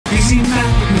Easy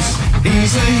math with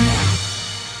Miss Easley.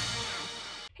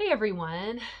 Hey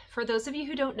everyone, for those of you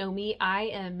who don't know me, I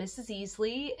am Mrs.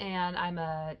 Easley and I'm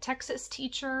a Texas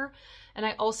teacher, and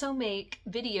I also make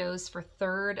videos for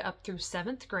 3rd up through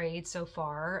 7th grade so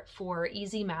far for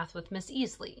Easy Math with Miss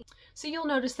Easley. So you'll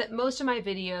notice that most of my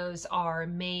videos are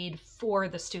made for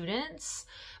the students,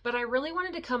 but I really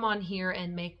wanted to come on here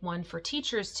and make one for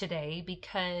teachers today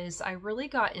because I really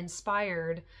got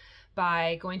inspired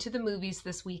by going to the movies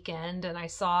this weekend, and I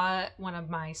saw one of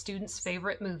my students'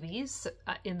 favorite movies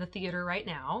in the theater right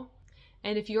now.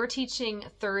 And if you're teaching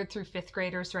 3rd through 5th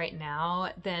graders right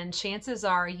now, then chances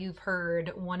are you've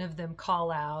heard one of them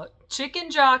call out,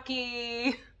 "Chicken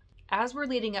Jockey!" As we're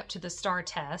leading up to the STAAR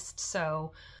test,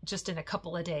 so just in a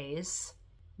couple of days,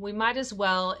 we might as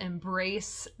well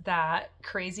embrace that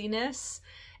craziness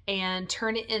and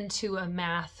turn it into a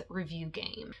math review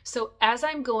game. So as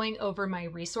I'm going over my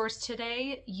resource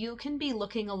today, you can be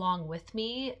looking along with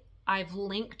me. I've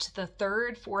linked the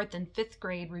 3rd, 4th, and 5th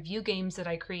grade review games that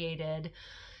I created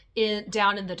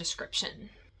down in the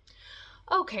description.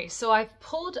 Okay, so I've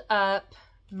pulled up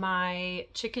my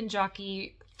Chicken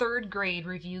Jockey 3rd grade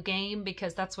review game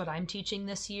because that's what I'm teaching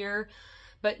this year.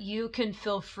 But you can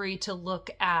feel free to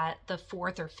look at the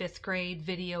 4th or 5th grade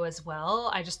video as well.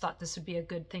 I just thought this would be a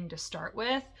good thing to start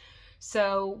with.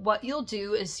 So what you'll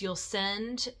do is you'll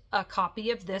send a copy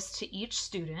of this to each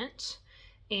student,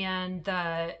 and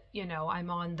I'm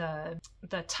on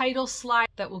the title slide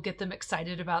that will get them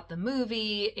excited about the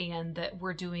movie and that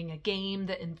we're doing a game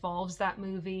that involves that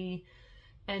movie.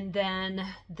 And then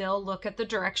they'll look at the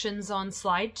directions on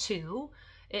slide 2.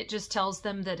 It just tells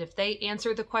them that if they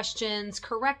answer the questions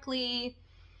correctly,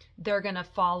 they're going to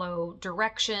follow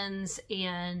directions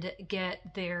and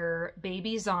get their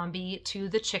baby zombie to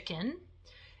the chicken.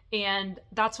 And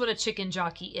that's what a chicken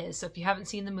jockey is. So if you haven't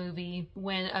seen the movie,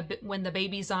 when the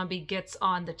baby zombie gets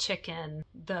on the chicken,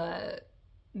 the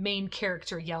main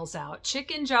character yells out,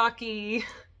 "Chicken jockey!"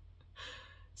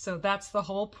 So that's the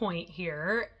whole point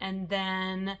here. And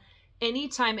then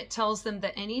anytime it tells them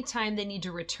that anytime they need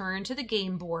to return to the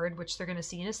game board, which they're going to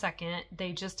see in a second,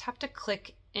 they just have to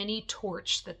click any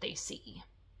torch that they see.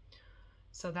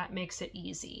 So that makes it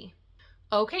easy.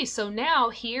 Okay, so now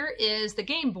here is the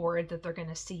game board that they're going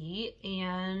to see,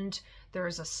 and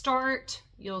there's a start.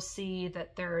 You'll see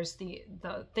that there's the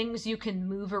things you can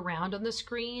move around on the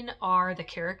screen are the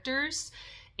characters,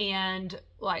 and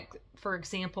like, for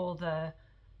example, the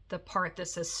part that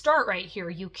says start right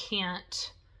here, you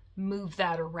can't move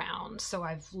that around. So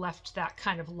I've left that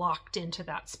kind of locked into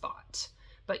that spot,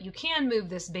 but you can move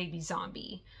this baby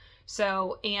zombie.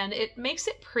 So, and it makes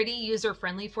it pretty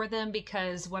user-friendly for them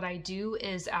because what I do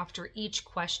is after each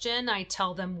question, I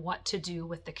tell them what to do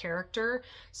with the character.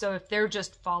 So if they're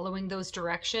just following those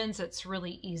directions, it's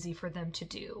really easy for them to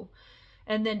do.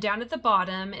 And then down at the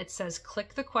bottom, it says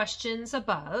click the questions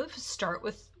above, start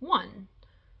with 1.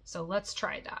 So let's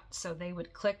try that. So they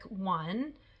would click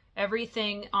 1.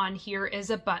 Everything on here is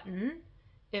a button.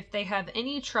 If they have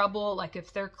any trouble, like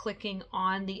if they're clicking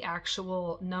on the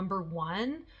actual number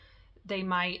 1, they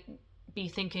might be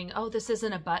thinking, oh, this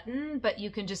isn't a button, but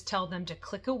you can just tell them to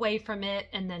click away from it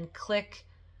and then click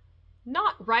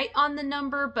not right on the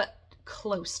number, but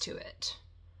close to it.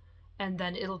 And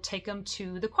then it'll take them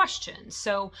to the question.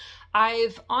 So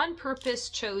I've on purpose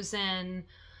chosen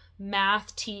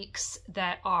math teaks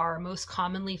that are most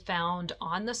commonly found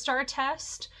on the STAAR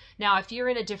test. Now, if you're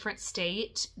in a different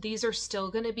state, these are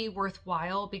still going to be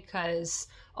worthwhile because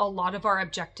a lot of our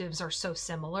objectives are so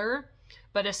similar,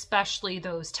 but especially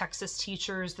those Texas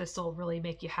teachers, this will really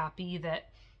make you happy that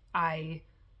I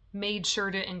made sure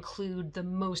to include the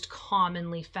most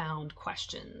commonly found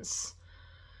questions.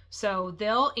 So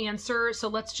they'll answer, so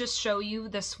let's just show you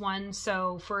this one.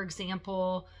 So for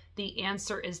example, the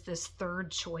answer is this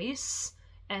 3rd choice,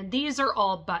 and these are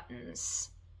all buttons.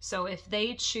 So if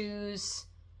they choose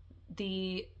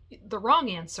the wrong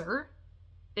answer,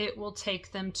 it will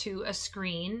take them to a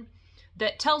screen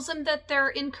that tells them that they're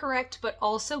incorrect, but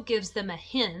also gives them a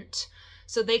hint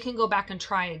so they can go back and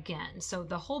try again. So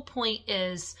the whole point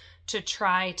is to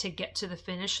try to get to the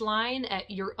finish line at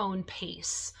your own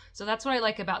pace. So that's what I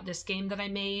like about this game that I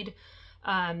made.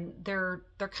 They're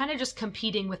kind of just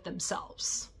competing with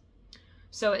themselves.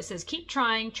 So it says, keep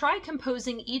trying, try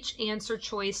composing each answer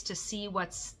choice to see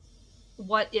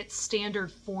what its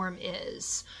standard form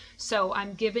is. So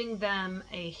I'm giving them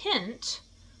a hint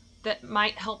that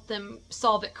might help them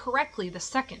solve it correctly the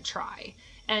second try.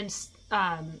 And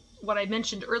what I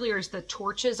mentioned earlier is the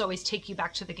torches always take you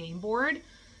back to the game board.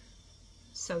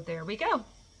 So there we go.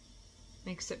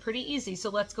 Makes it pretty easy. So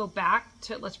let's go back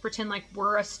to, let's pretend like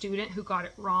we're a student who got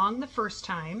it wrong the first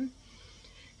time.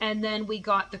 And then we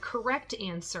got the correct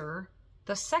answer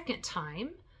the second time,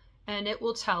 and it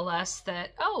will tell us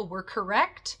that, oh, we're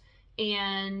correct,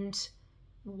 and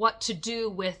what to do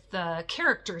with the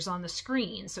characters on the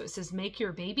screen. So it says, make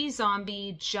your baby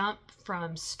zombie jump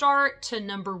from start to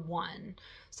number 1.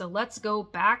 So let's go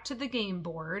back to the game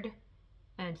board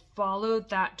and follow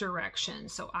that direction.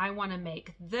 So I want to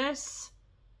make this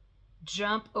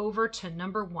jump over to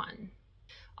number 1.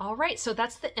 All right, so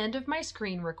that's the end of my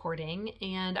screen recording,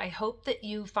 and I hope that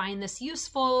you find this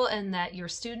useful and that your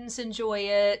students enjoy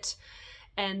it,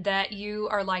 and that you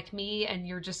are like me and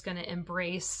you're just going to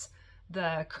embrace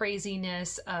the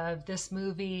craziness of this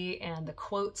movie and the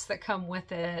quotes that come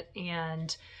with it,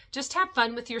 and just have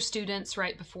fun with your students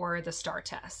right before the STAAR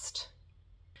test.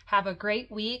 Have a great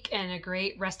week and a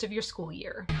great rest of your school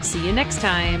year. See you next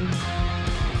time.